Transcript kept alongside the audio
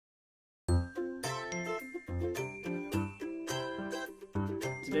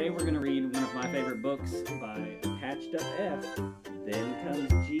Today we're going to read one of my favorite books by Patched Up F, Then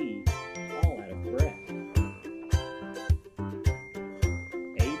Comes G, all out of breath.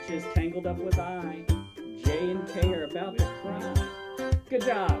 H is tangled up with I, J and K are about to cry. Good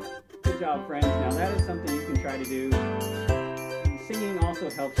job! Good job, friends. Now that is something you can try to do. Singing also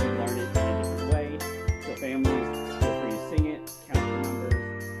helps you learn it in a different way. So families, feel free to sing it, count the numbers.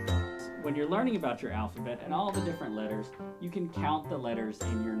 When you're learning about your alphabet and all the different letters, you can count the letters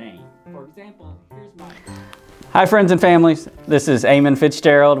in your name. For example, here's mine. Hi friends and families, this is Eamon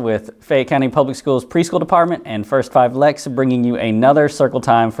Fitzgerald with Fayette County Public Schools Preschool Department and First 5 Lex bringing you another Circle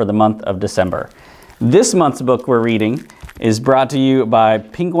Time for the month of December. This month's book we're reading is brought to you by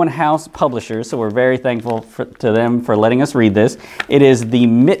Penguin House Publishers, so we're very thankful to them for letting us read this. It is The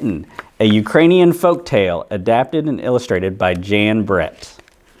Mitten, a Ukrainian folktale adapted and illustrated by Jan Brett.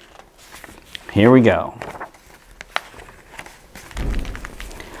 Here we go.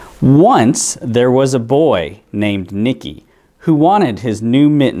 Once there was a boy named Nicky who wanted his new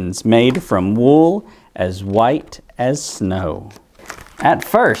mittens made from wool as white as snow. At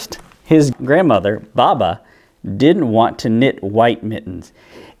first, his grandmother, Baba, didn't want to knit white mittens.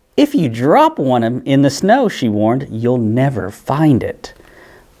 If you drop one in the snow, she warned, you'll never find it.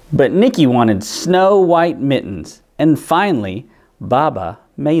 But Nicky wanted snow white mittens, and finally, Baba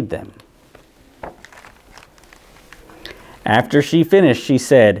made them. After she finished, she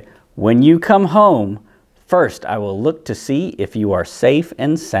said, "When you come home, first I will look to see if you are safe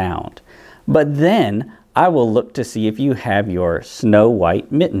and sound. But then I will look to see if you have your snow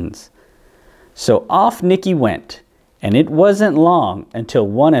white mittens." So off Nicky went, and it wasn't long until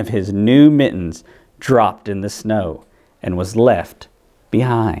one of his new mittens dropped in the snow and was left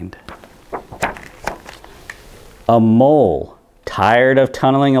behind. A mole, tired of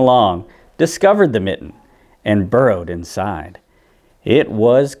tunneling along, discovered the mitten and burrowed inside. It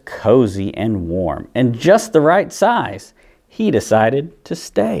was cozy and warm and just the right size. He decided to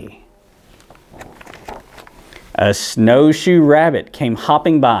stay. A snowshoe rabbit came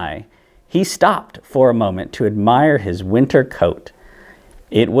hopping by. He stopped for a moment to admire his winter coat.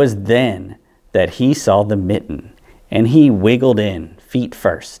 It was then that he saw the mitten, and he wiggled in, feet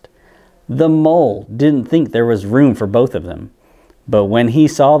first. The mole didn't think there was room for both of them, but when he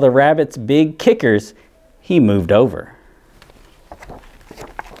saw the rabbit's big kickers, he moved over.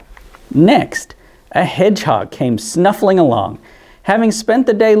 Next, a hedgehog came snuffling along. Having spent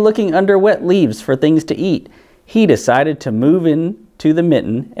the day looking under wet leaves for things to eat, he decided to move into the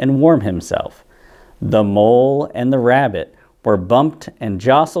mitten and warm himself. The mole and the rabbit were bumped and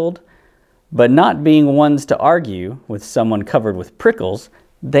jostled, but not being ones to argue with someone covered with prickles,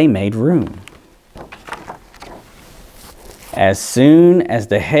 they made room. As soon as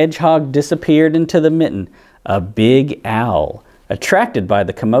the hedgehog disappeared into the mitten, a big owl, attracted by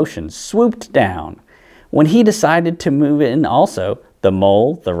the commotion, swooped down. When he decided to move in also, the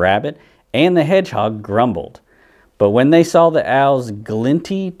mole, the rabbit, and the hedgehog grumbled. But when they saw the owl's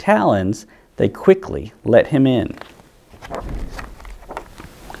glinty talons, they quickly let him in.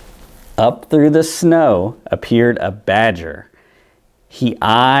 Up through the snow appeared a badger. He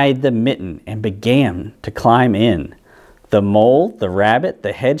eyed the mitten and began to climb in. The mole, the rabbit,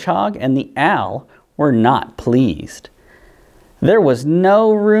 the hedgehog, and the owl were not pleased. There was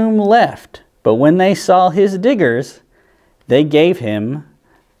no room left, but when they saw his diggers, they gave him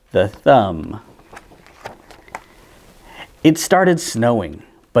the thumb. It started snowing,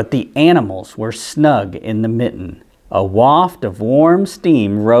 but the animals were snug in the mitten. A waft of warm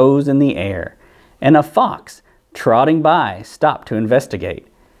steam rose in the air, and a fox, trotting by, stopped to investigate.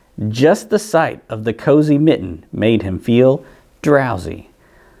 Just the sight of the cozy mitten made him feel drowsy.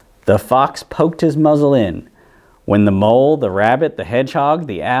 The fox poked his muzzle in. When the mole, the rabbit, the hedgehog,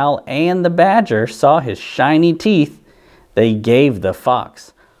 the owl, and the badger saw his shiny teeth, they gave the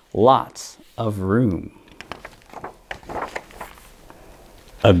fox lots of room.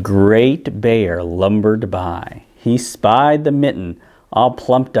 A great bear lumbered by. He spied the mitten all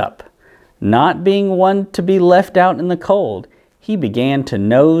plumped up. Not being one to be left out in the cold, he began to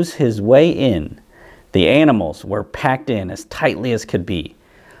nose his way in. The animals were packed in as tightly as could be.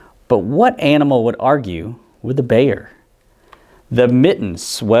 But what animal would argue with a bear? The mitten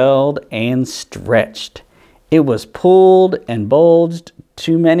swelled and stretched. It was pulled and bulged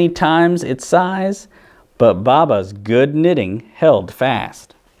too many times its size, but Baba's good knitting held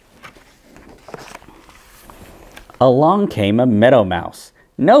fast. Along came a meadow mouse,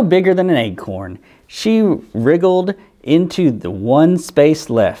 no bigger than an acorn. She wriggled into the one space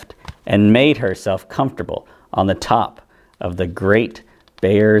left and made herself comfortable on the top of the great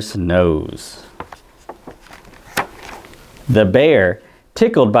bear's nose. The bear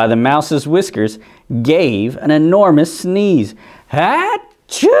tickled by the mouse's whiskers, gave an enormous sneeze.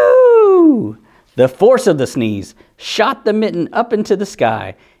 Achoo! The force of the sneeze shot the mitten up into the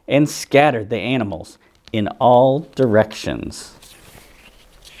sky and scattered the animals in all directions.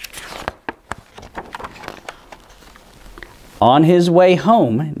 On his way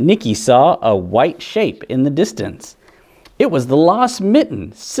home, Nicky saw a white shape in the distance. It was the lost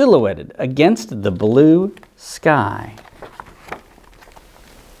mitten silhouetted against the blue sky.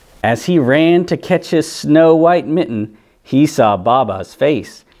 As he ran to catch his snow-white mitten, he saw Baba's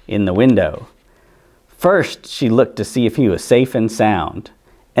face in the window. First, she looked to see if he was safe and sound,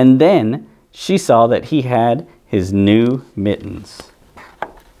 and then she saw that he had his new mittens.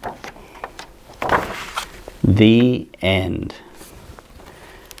 The end.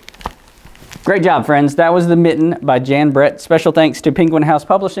 Great job, friends. That was The Mitten by Jan Brett. Special thanks to Penguin House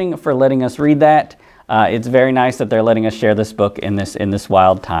Publishing for letting us read that. It's very nice that they're letting us share this book in this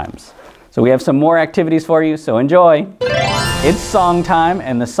wild times. So we have some more activities for you, so enjoy. It's song time,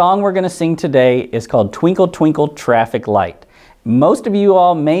 and the song we're going to sing today is called Twinkle Twinkle Traffic Light. Most of you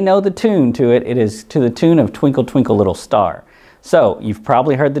all may know the tune to it. It is to the tune of Twinkle Twinkle Little Star. So you've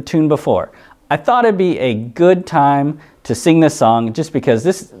probably heard the tune before. I thought it'd be a good time to sing this song just because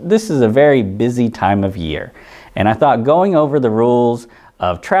this is a very busy time of year. And I thought going over the rules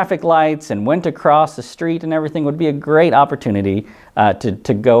of traffic lights and when to cross the street and everything would be a great opportunity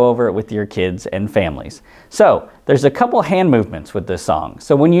to go over it with your kids and families. So there's a couple hand movements with this song.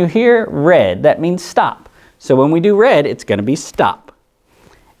 So when you hear red, that means stop. So when we do red, it's going to be stop.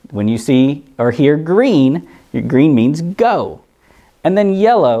 When you see or hear green, green means go. And then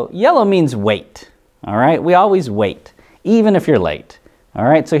yellow means wait. All right, we always wait, even if you're late. All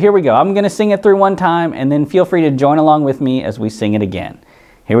right, so here we go. I'm going to sing it through one time, and then feel free to join along with me as we sing it again.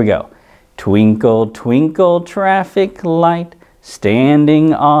 Here we go. Twinkle, twinkle, traffic light,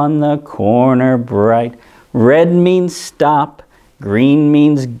 standing on the corner bright. Red means stop, green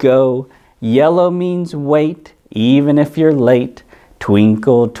means go, yellow means wait, even if you're late.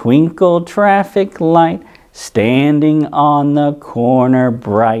 Twinkle, twinkle, traffic light, standing on the corner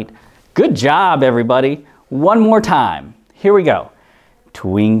bright. Good job, everybody. One more time. Here we go.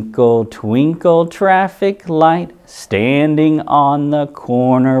 Twinkle, twinkle, traffic light, standing on the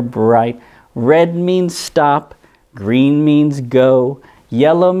corner bright. Red means stop, green means go,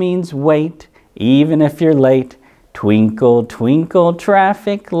 yellow means wait, even if you're late. Twinkle, twinkle,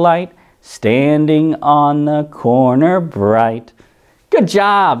 traffic light, standing on the corner bright. Good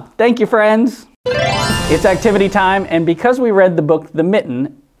job. Thank you, friends. It's activity time, and because we read the book The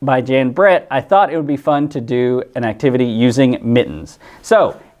Mitten by Jan Brett, I thought it would be fun to do an activity using mittens.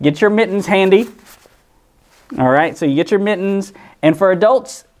 So get your mittens handy. All right, so you get your mittens, and for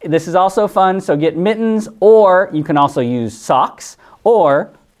adults, this is also fun. So get mittens, or you can also use socks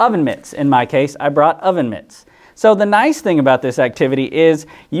or oven mitts. In my case, I brought oven mitts. So the nice thing about this activity is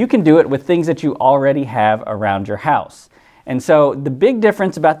you can do it with things that you already have around your house. And so the big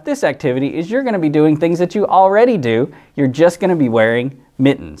difference about this activity is you're going to be doing things that you already do. You're just going to be wearing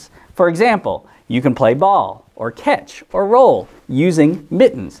mittens. For example, you can play ball or catch or roll using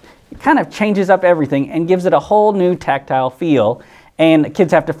mittens. It kind of changes up everything and gives it a whole new tactile feel. And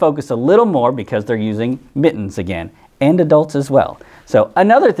kids have to focus a little more because they're using mittens again, and adults as well. So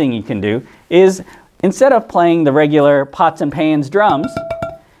another thing you can do is instead of playing the regular pots and pans drums,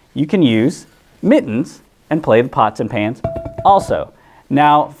 you can use mittens and play the pots and pans also.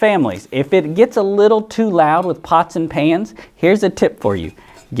 Now, families, if it gets a little too loud with pots and pans, here's a tip for you.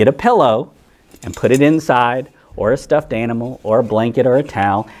 Get a pillow and put it inside, or a stuffed animal, or a blanket, or a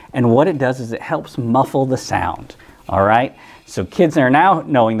towel, and what it does is it helps muffle the sound, all right? So kids are now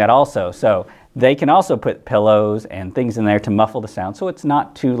knowing that also, so they can also put pillows and things in there to muffle the sound so it's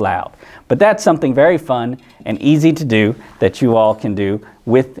not too loud. But that's something very fun and easy to do that you all can do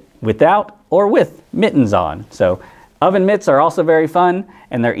without or with mittens on. So oven mitts are also very fun,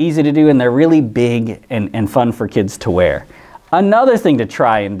 and they're easy to do, and they're really big and fun for kids to wear. Another thing to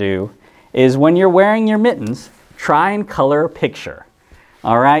try and do is when you're wearing your mittens, try and color a picture.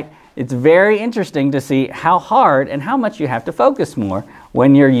 All right? It's very interesting to see how hard and how much you have to focus more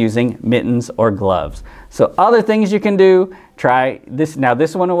when you're using mittens or gloves. So other things you can do, try this. Now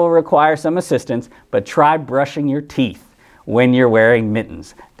this one will require some assistance, but try brushing your teeth when you're wearing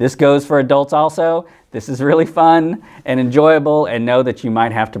mittens. This goes for adults also. This is really fun and enjoyable, and know that you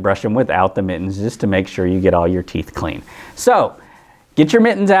might have to brush them without the mittens just to make sure you get all your teeth clean. So get your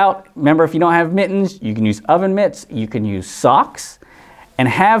mittens out. Remember, if you don't have mittens, you can use oven mitts, you can use socks, and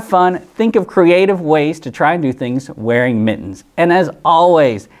have fun. Think of creative ways to try and do things wearing mittens. And as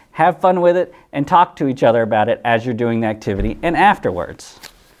always, have fun with it, and talk to each other about it as you're doing the activity and afterwards.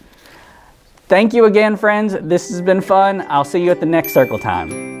 Thank you again, friends. This has been fun. I'll see you at the next circle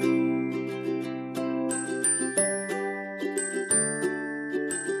time.